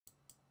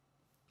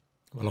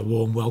Well, a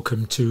warm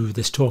welcome to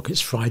this talk.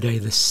 It's Friday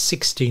the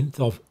 16th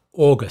of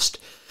August.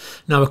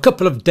 Now, a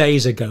couple of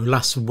days ago,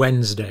 last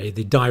Wednesday,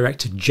 the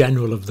Director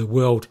General of the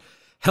World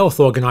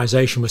Health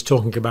Organization was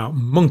talking about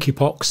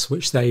monkeypox,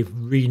 which they've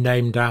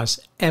renamed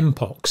as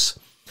Mpox.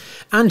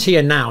 And he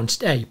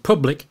announced a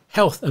public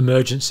health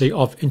emergency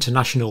of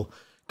international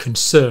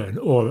concern,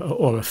 or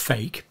a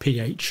PHEIC,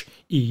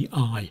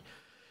 P-H-E-I-C.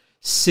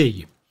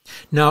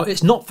 Now,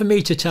 it's not for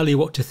me to tell you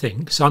what to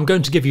think, so I'm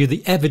going to give you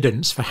the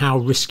evidence for how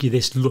risky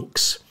this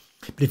looks.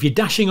 But if you're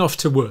dashing off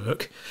to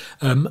work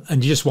and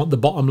you just want the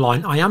bottom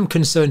line, I am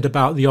concerned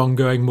about the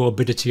ongoing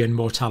morbidity and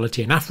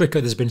mortality in Africa.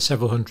 There's been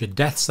several hundred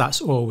deaths. That's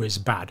always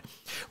bad.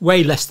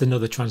 Way less than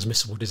other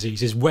transmissible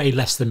diseases, way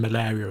less than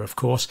malaria, of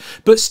course.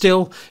 But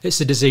still, it's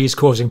a disease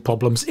causing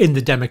problems in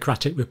the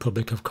Democratic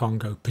Republic of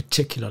Congo,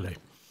 particularly.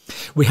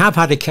 We have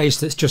had a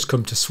case that's just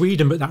come to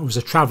Sweden, but that was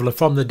a traveller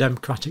from the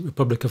Democratic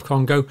Republic of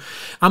Congo.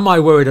 Am I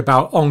worried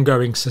about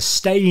ongoing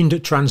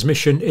sustained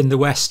transmission in the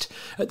West?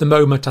 At the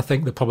moment, I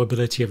think the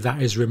probability of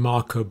that is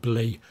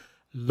remarkably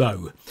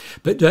low.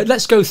 But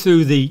let's go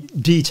through the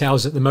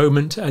details at the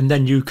moment, and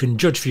then you can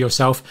judge for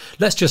yourself.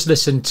 Let's just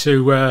listen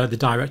to the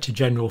Director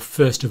General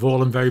first of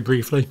all, and very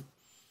briefly.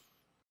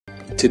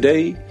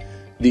 Today,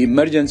 the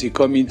Emergency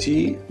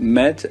Committee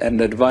met and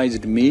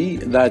advised me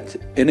that,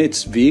 in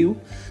its view,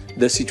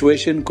 the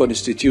situation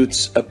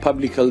constitutes a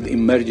public health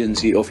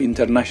emergency of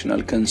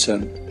international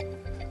concern.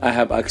 I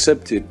have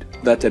accepted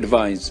that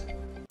advice.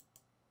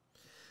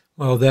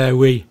 Well, there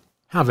we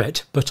have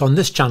it. But on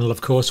this channel,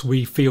 of course,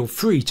 we feel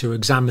free to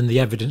examine the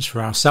evidence for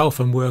ourselves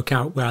and work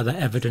out where the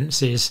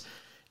evidence is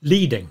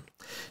leading.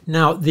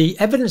 Now, the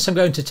evidence I'm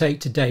going to take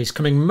today is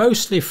coming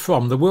mostly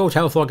from the World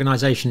Health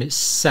Organization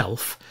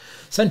itself,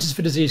 Centers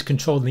for Disease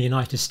Control in the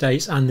United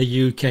States, and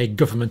the UK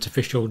government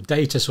official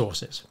data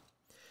sources.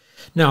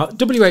 Now,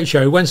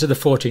 WHO, Wednesday the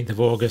 14th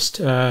of August,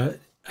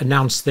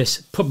 announced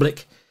this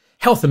public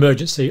health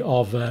emergency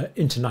of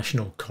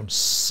international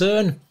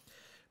concern.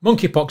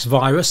 Monkeypox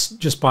virus,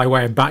 just by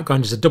way of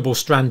background, is a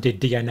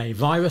double-stranded DNA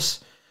virus.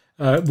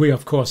 We,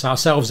 of course,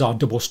 ourselves are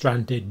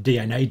double-stranded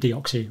DNA,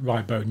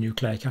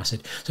 deoxyribonucleic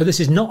acid. So this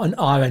is not an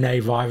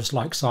RNA virus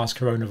like SARS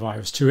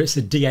coronavirus 2, it's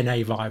a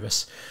DNA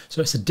virus.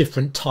 So it's a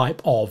different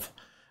type of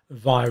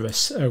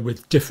virus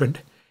with different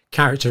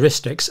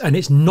characteristics, and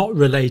it's not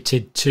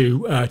related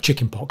to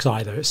chickenpox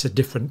either. It's a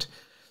different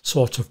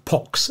sort of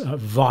pox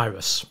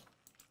virus.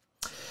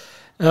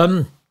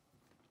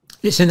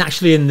 It's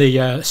actually in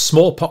the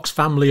smallpox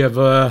family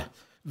of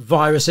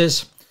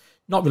viruses,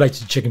 not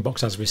related to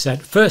chickenpox, as we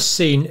said. First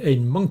seen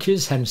in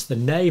monkeys, hence the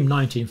name,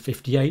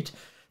 1958.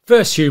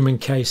 First human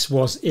case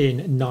was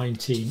in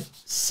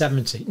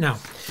 1970. Now,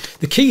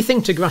 the key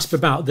thing to grasp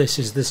about this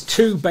is there's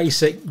two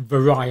basic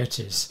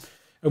varieties.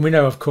 And we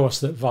know, of course,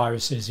 that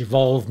viruses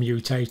evolve,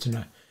 mutate, and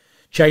are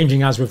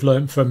changing, as we've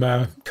learned from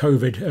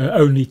COVID,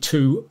 only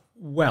too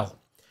well.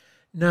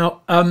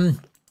 Now,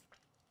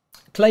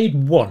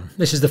 Clade I,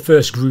 this is the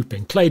first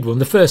grouping. Clade I,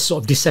 the first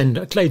sort of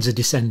descendant. Clade's a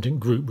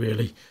descendant group,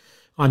 really.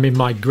 I'm in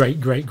my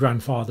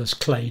great-great-grandfather's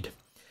clade.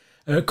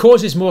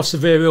 Causes more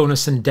severe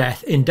illness and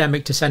death,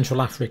 endemic to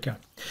Central Africa.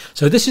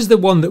 So this is the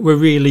one that we're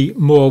really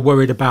more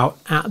worried about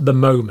at the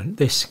moment,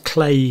 this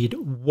Clade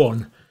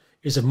I.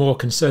 Is of more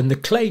concern. The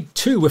Clade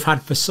II we've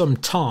had for some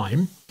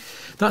time.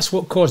 That's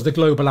what caused the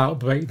global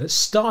outbreak that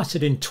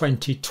started in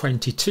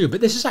 2022,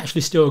 but this is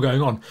actually still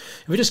going on.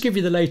 If we just give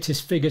you the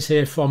latest figures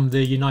here from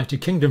the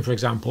United Kingdom, for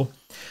example,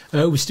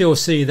 we still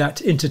see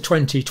that into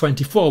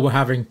 2024 we're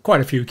having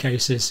quite a few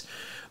cases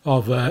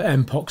of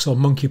Mpox or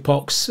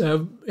monkeypox.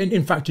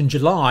 In fact, in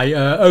July,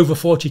 over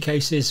 40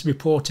 cases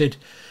reported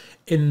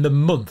in the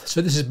month.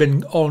 So this has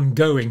been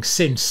ongoing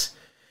since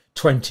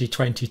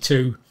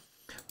 2022.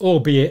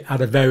 Albeit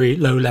at a very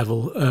low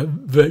level,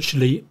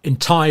 virtually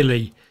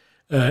entirely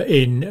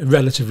in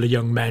relatively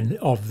young men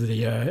of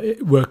the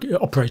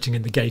operating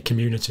in the gay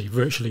community,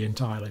 virtually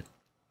entirely.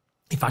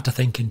 In fact, I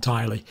think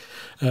entirely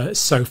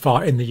so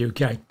far in the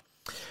UK.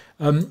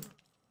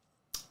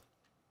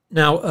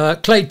 Now,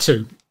 Clade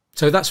II,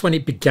 so that's when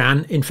it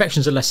began.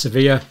 Infections are less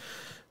severe,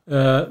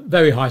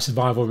 very high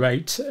survival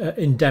rate,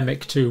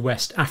 endemic to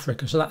West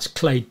Africa. So that's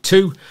Clade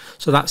II,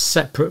 so that's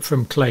separate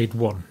from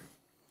Clade I.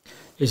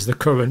 Is the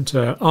current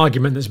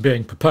argument that's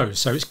being proposed.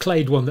 So it's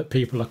Clade I that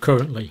people are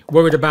currently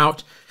worried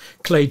about.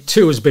 Clade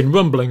II has been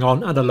rumbling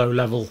on at a low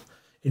level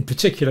in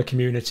particular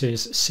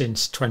communities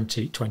since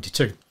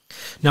 2022.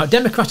 Now,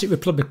 Democratic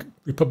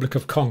Republic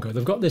of Congo,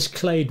 they've got this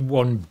Clade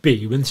Ib,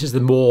 and this is the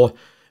more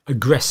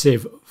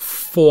aggressive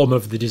form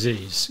of the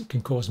disease. It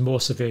can cause more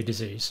severe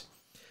disease.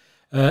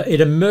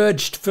 It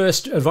emerged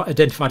first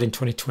identified in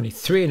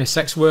 2023 in a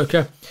sex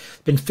worker.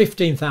 Been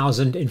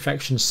 15,000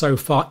 infections so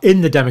far in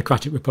the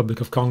Democratic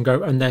Republic of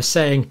Congo, and they're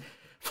saying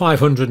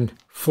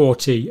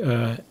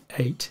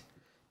 548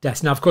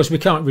 deaths. Now, of course, we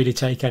can't really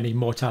take any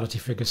mortality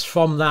figures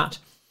from that.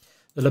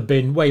 There'll have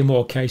been way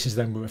more cases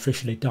than were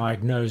officially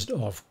diagnosed,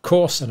 of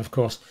course, and of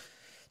course,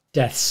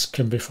 deaths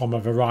can be from a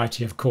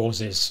variety of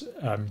causes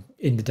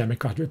in the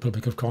Democratic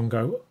Republic of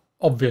Congo.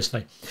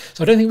 obviously.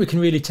 So I don't think we can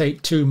really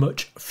take too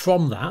much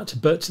from that,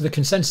 but the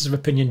consensus of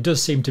opinion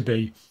does seem to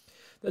be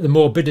that the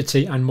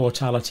morbidity and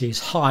mortality is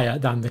higher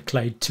than the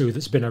Clade II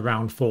that's been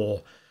around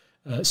for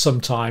some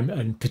time,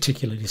 and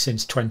particularly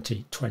since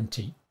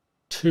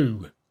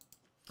 2022.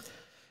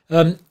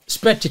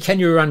 Spread to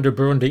Kenya, Rwanda,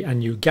 Burundi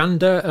and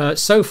Uganda.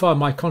 So far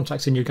my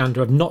contacts in Uganda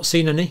have not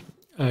seen any,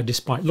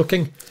 despite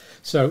looking.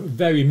 So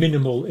very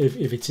minimal if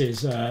it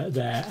is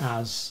there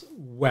as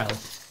well.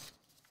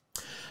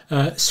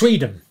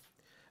 Sweden.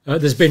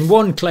 There's been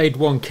one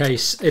Clade I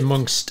case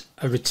amongst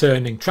a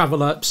returning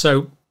traveller,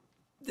 so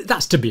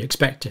that's to be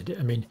expected.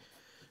 I mean,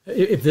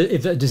 if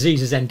the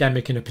disease is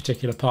endemic in a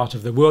particular part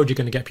of the world, you're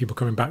going to get people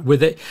coming back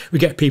with it. We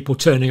get people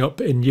turning up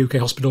in UK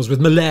hospitals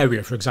with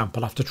malaria, for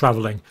example, after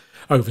travelling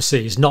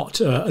overseas. Not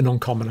an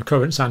uncommon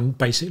occurrence, and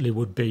basically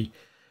would be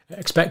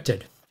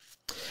expected.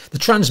 The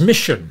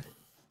transmission,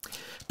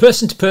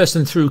 person to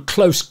person through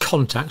close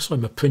contact. Sorry,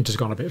 my printer's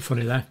gone a bit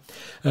funny there.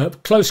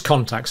 Close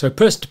contact, so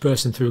person to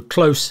person through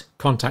close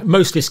contact,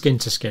 mostly skin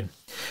to skin.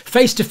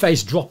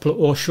 Face-to-face droplet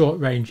or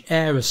short-range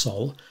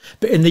aerosol,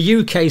 but in the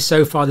UK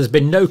so far there's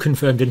been no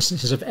confirmed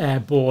instances of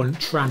airborne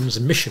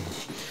transmission.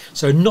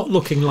 So not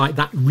looking like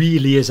that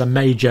really is a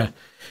major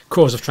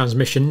cause of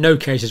transmission. No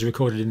cases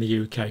recorded in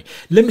the UK.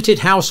 Limited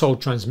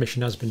household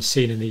transmission has been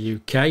seen in the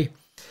UK.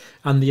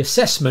 And the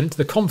assessment,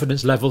 the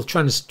confidence level,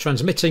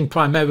 transmitting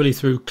primarily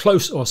through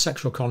close or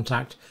sexual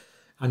contact,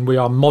 and we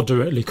are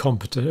moderately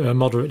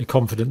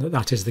confident that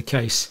that is the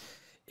case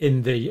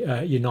in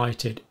the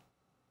United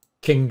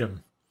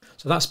Kingdom.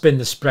 So that's been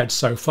the spread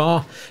so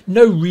far.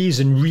 No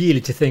reason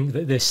really to think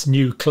that this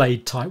new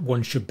Clade type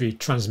 1 should be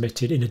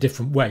transmitted in a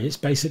different way. It's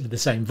basically the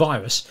same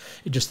virus,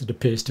 it just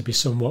appears to be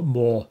somewhat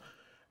more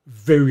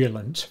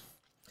virulent,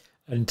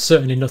 and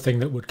certainly nothing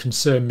that would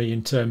concern me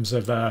in terms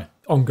of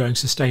ongoing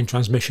sustained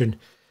transmission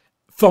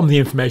from the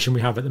information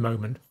we have at the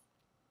moment.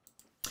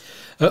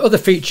 Other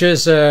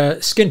features,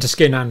 skin to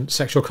skin and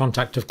sexual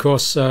contact, of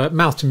course.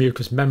 Mouth to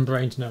mucous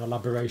membranes, no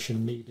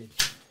elaboration needed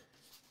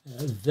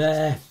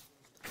there.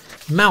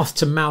 Mouth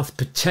to mouth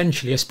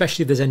potentially,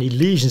 especially if there's any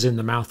lesions in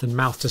the mouth, and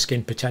mouth to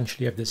skin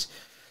potentially if there's,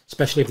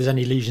 especially if there's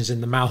any lesions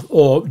in the mouth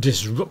or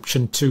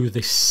disruption to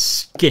the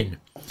skin.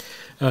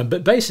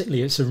 But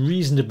basically it's a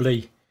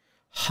reasonably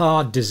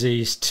hard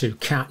disease to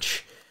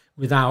catch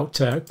without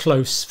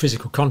close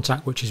physical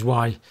contact, which is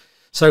why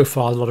so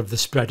far a lot of the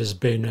spread has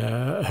been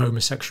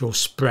homosexual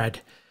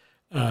spread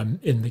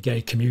in the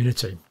gay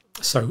community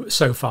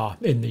so far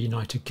in the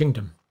United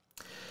Kingdom.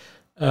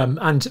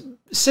 And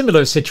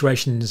similar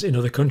situations in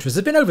other countries.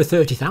 There have been over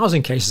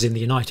 30,000 cases in the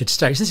United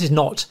States. This is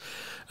not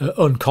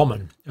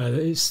uncommon.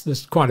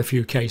 There's quite a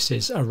few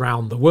cases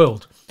around the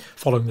world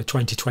following the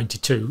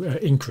 2022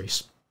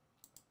 increase.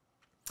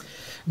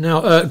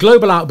 Now,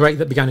 global outbreak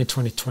that began in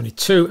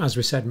 2022, as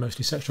we said,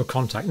 mostly sexual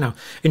contact. Now,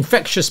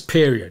 infectious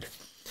period.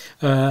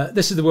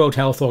 This is the World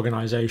Health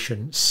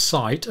Organization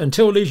site,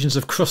 until lesions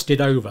have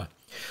crusted over.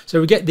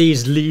 So we get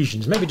these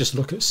lesions. Maybe just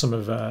look at some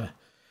of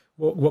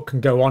what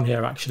can go on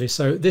here, actually.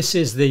 So this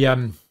is the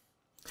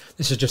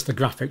this is just the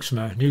graphics from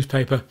a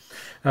newspaper.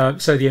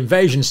 So the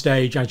invasion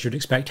stage, as you'd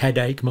expect,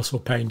 headache, muscle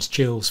pains,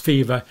 chills,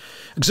 fever,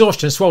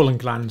 exhaustion, swollen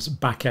glands,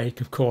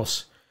 backache, of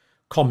course,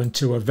 common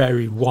to a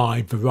very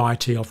wide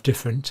variety of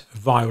different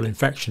viral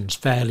infections,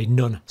 fairly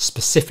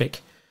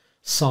non-specific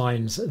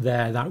signs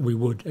there that we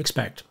would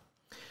expect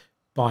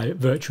by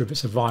virtue of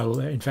it's a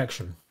viral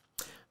infection.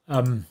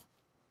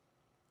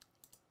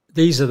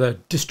 These are the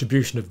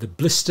distribution of the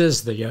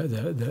blisters,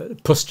 the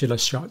pustular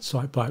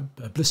site by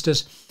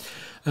blisters,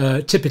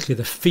 typically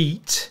the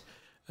feet,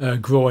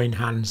 groin,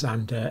 hands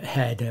and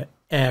head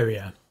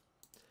area.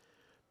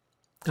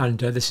 And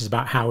this is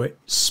about how it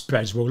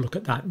spreads. We'll look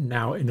at that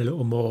now in a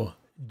little more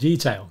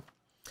detail.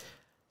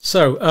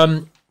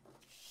 So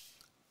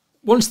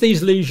once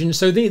these lesions,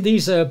 so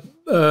these are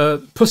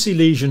pussy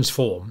lesions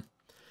form,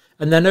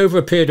 and then over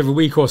a period of a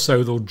week or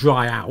so they'll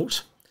dry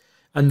out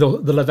and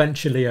they'll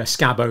eventually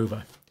scab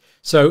over.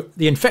 So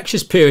the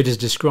infectious period is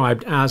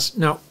described as,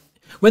 now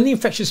when the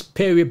infectious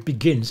period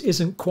begins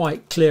isn't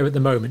quite clear at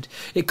the moment.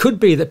 It could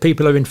be that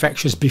people are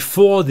infectious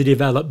before they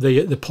develop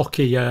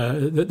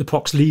the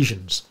pox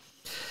lesions,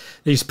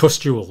 these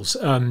pustules.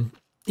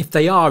 If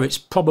they are, they're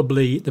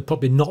probably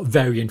not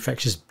very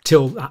infectious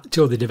till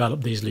they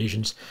develop these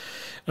lesions.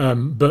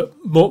 But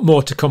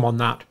more to come on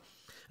that.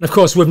 And of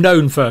course, we've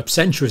known for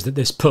centuries that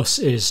this pus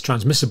is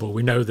transmissible.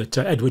 We know that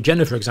Edward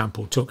Jenner, for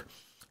example, took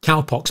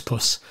cowpox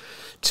pus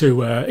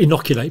to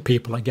inoculate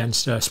people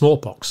against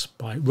smallpox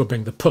by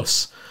rubbing the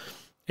pus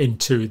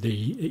into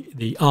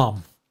the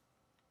arm,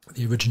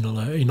 the original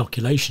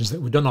inoculations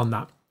that were done on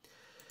that.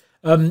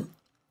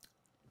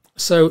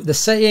 So the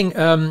saying,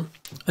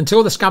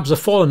 until the scabs have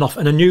fallen off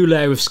and a new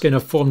layer of skin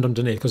have formed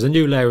underneath, because a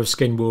new layer of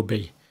skin will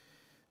be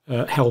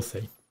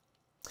healthy,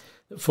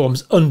 that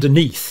forms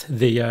underneath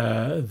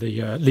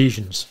the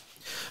lesions.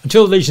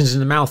 Until the lesions in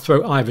the mouth,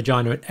 throat, eye,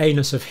 vagina and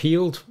anus have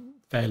healed,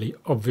 fairly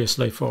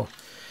obviously for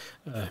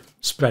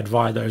spread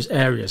via those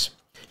areas.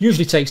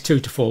 Usually takes 2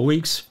 to 4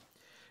 weeks.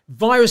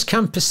 Virus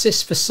can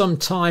persist for some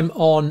time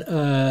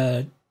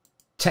on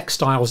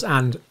textiles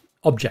and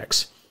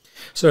objects.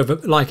 So if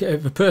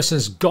a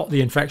person's got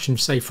the infection,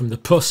 say from the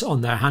pus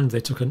on their hand,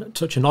 they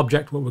touch an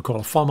object, what we call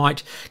a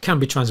fomite, can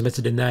be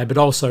transmitted in there, but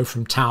also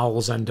from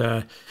towels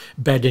and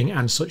bedding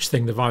and such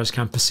thing, the virus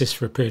can persist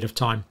for a period of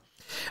time.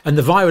 And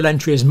the viral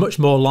entry is much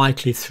more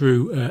likely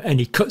through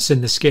any cuts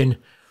in the skin,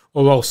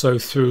 or also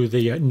through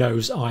the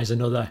nose, eyes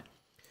and other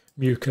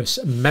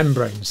mucous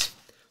membranes.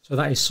 So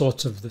that is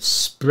sort of the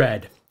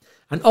spread.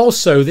 And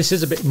also, this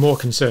is a bit more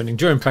concerning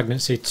during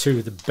pregnancy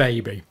to the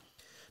baby.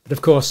 But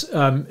of course,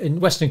 in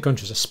Western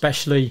countries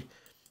especially,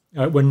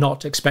 we're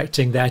not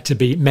expecting there to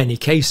be many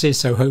cases,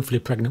 so hopefully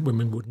pregnant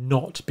women would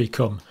not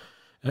become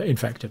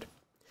infected.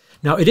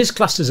 Now, it is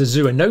classed as a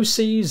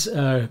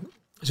zoonosis,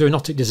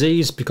 zoonotic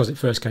disease, because it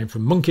first came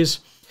from monkeys.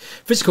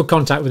 Physical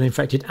contact with an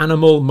infected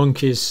animal,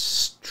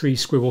 monkeys, tree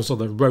squirrels,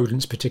 other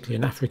rodents, particularly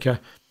in Africa,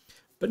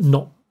 but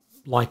not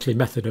likely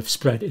method of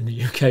spread in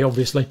the UK,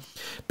 obviously.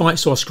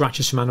 Bites or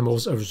scratches from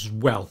animals as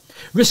well.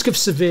 Risk of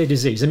severe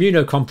disease.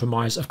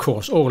 Immunocompromise, of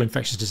course, all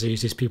infectious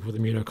diseases, people with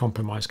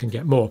immunocompromise can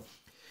get more.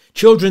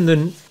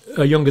 Children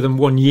younger than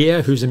 1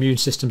 year whose immune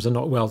systems are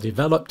not well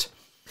developed.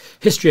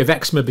 History of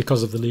eczema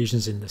because of the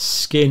lesions in the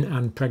skin,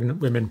 and pregnant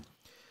women,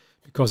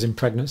 because in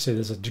pregnancy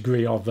there's a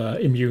degree of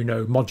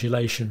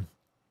immunomodulation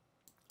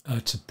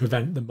to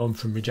prevent the mum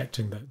from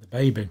rejecting the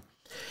baby.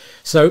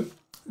 So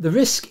the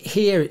risk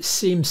here, it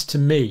seems to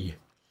me,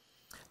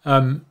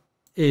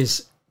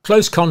 is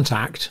close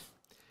contact,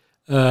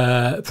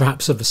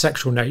 perhaps of a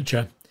sexual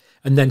nature,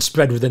 and then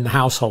spread within the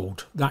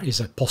household. That is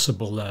a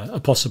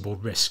possible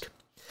risk.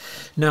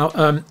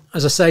 Now,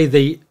 as I say,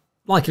 the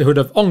likelihood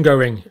of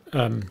ongoing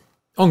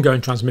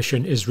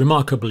transmission is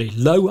remarkably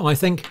low, I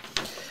think.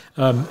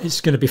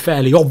 It's going to be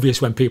fairly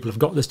obvious when people have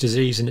got this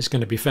disease, and it's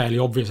going to be fairly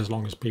obvious, as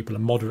long as people are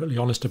moderately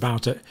honest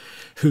about it,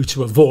 who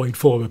to avoid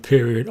for a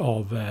period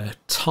of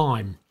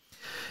time.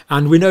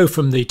 And we know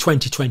from the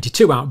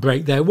 2022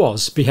 outbreak there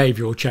was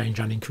behavioural change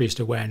and increased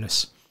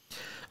awareness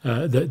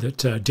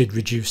that did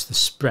reduce the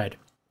spread.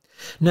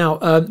 Now,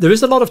 there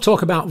is a lot of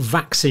talk about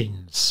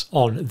vaccines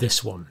on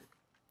this one.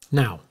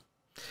 Now,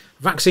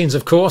 vaccines,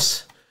 of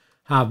course,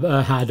 have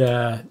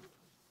had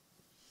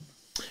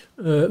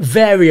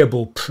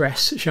variable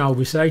press, shall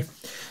we say,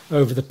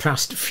 over the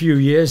past few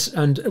years,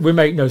 and we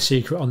make no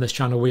secret on this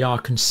channel, we are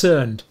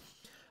concerned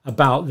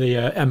about the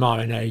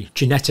mRNA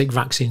genetic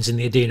vaccines and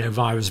the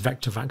adenovirus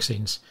vector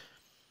vaccines,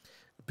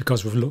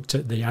 because we've looked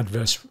at the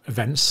adverse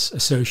events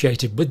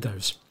associated with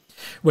those.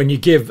 When you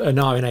give an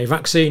RNA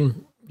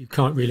vaccine, you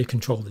can't really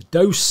control the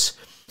dose,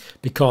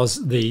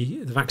 because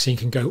the vaccine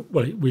can go,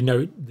 well, we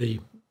know the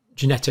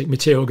genetic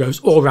material goes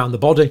all around the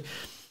body.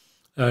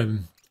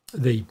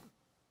 The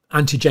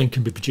antigen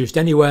can be produced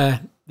anywhere.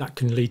 That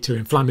can lead to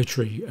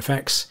inflammatory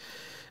effects,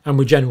 and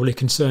we're generally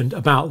concerned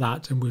about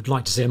that, and we'd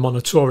like to see a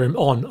moratorium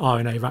on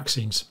RNA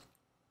vaccines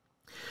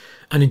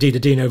and indeed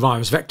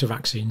adenovirus vector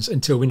vaccines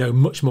until we know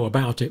much more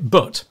about it.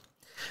 But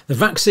the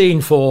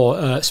vaccine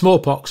for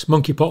smallpox,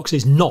 monkeypox,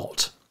 is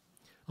not,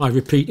 I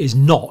repeat, is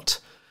not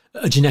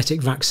a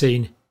genetic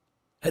vaccine,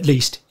 at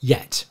least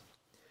yet.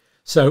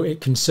 So it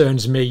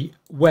concerns me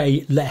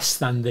way less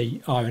than the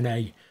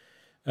RNA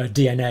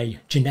DNA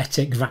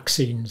genetic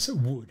vaccines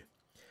would.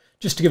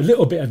 Just to give a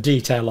little bit of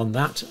detail on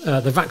that,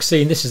 the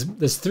vaccine,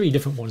 there's 3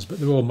 different ones, but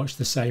they're all much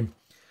the same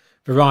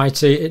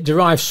variety. It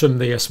derives from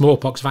the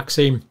smallpox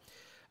vaccine.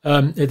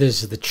 It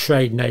is the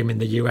trade name in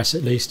the US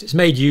at least. It's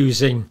made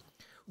using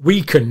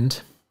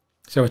weakened,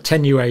 so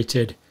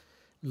attenuated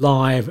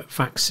live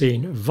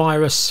vaccine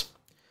virus.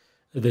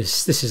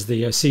 This is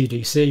the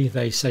CDC.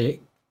 They say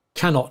it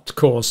cannot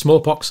cause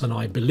smallpox, and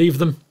I believe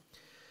them.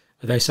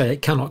 They say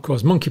it cannot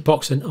cause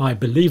monkeypox, and I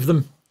believe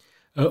them,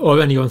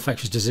 or any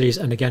infectious disease,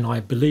 and again I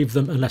believe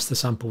them, unless the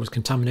sample was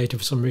contaminated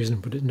for some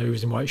reason, but there's no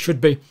reason why it should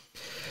be.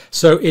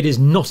 So it is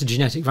not a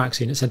genetic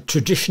vaccine, it's a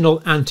traditional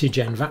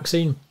antigen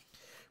vaccine.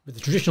 With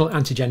the traditional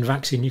antigen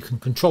vaccine, you can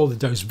control the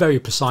dose very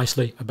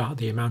precisely about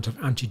the amount of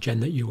antigen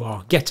that you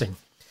are getting.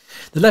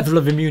 The level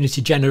of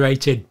immunity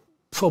generated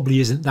probably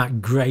isn't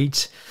that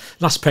great.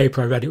 Last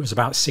paper I read, it was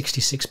about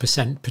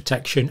 66%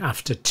 protection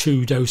after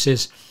 2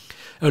 doses.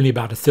 Only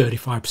about a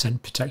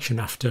 35% protection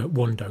after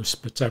 1 dose,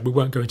 but we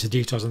won't go into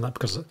details on that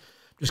because I'm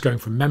just going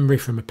from memory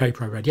from a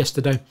paper I read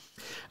yesterday.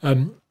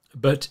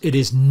 But it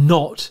is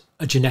not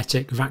a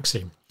genetic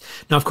vaccine.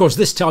 Now, of course,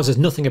 this tells us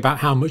nothing about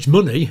how much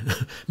money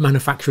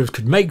manufacturers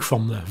could make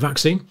from the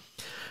vaccine.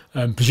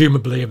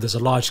 Presumably, if there's a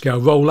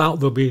large-scale rollout,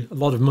 there'll be a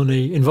lot of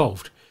money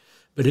involved.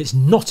 But it's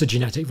not a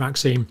genetic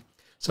vaccine,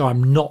 so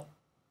I'm not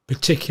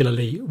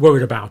particularly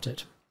worried about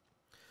it.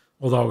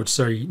 Although I would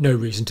say no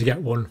reason to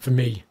get one for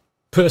me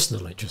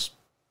personally, just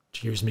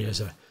to use me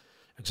as an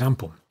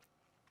example.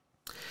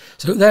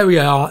 So there we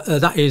are.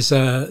 That is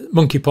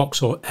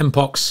monkeypox or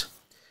mpox,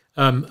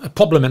 a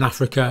problem in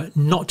Africa.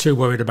 Not too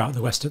worried about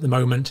the West at the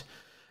moment.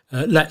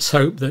 Let's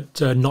hope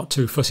that not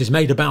too fuss is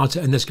made about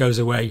it and this goes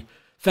away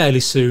fairly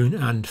soon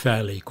and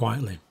fairly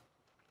quietly.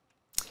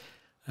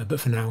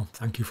 But for now,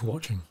 thank you for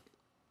watching.